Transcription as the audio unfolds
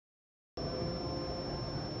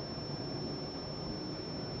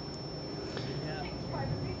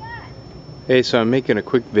Hey, so I'm making a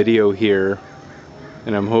quick video here,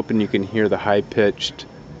 and I'm hoping you can hear the high-pitched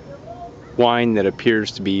whine that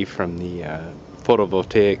appears to be from the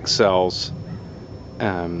photovoltaic cells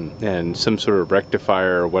and some sort of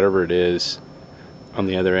rectifier or whatever it is on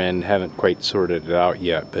the other end. Haven't quite sorted it out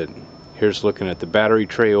yet, but here's looking at the battery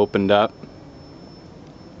tray opened up.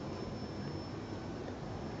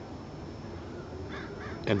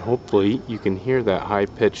 And hopefully you can hear that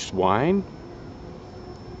high-pitched whine.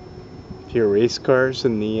 Hear race cars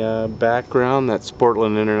in the background. That's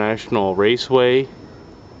Portland International Raceway.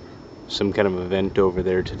 Some kind of event over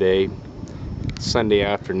there today. It's Sunday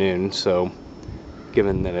afternoon, so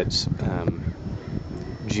given that it's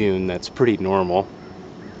June, that's pretty normal.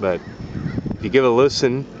 But if you give a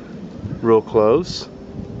listen real close,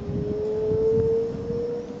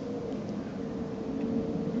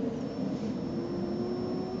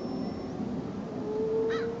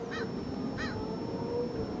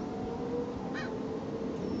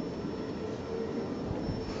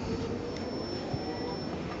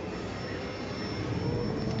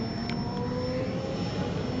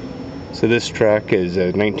 so this truck is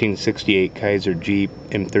a 1968 Kaiser Jeep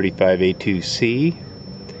M35A2C,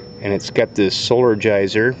 and it's got this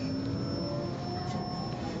Solargizer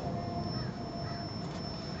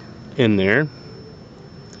in there,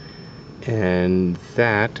 and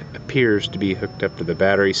that appears to be hooked up to the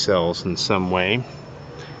battery cells in some way.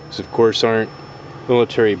 These of course aren't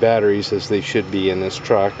military batteries as they should be in this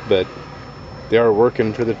truck, but they are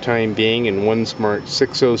working for the time being, and one's marked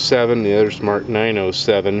 607, the other's marked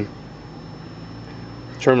 907.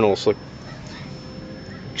 Terminals look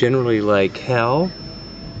generally like hell.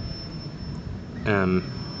 I'm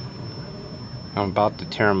about to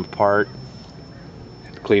tear them apart,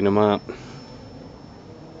 clean them up,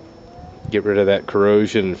 get rid of that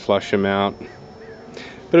corrosion and flush them out.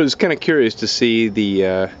 But it was kind of curious to see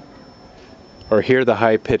or hear the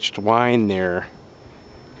high-pitched whine there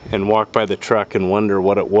and walk by the truck and wonder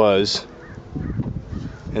what it was,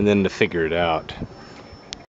 and then to figure it out.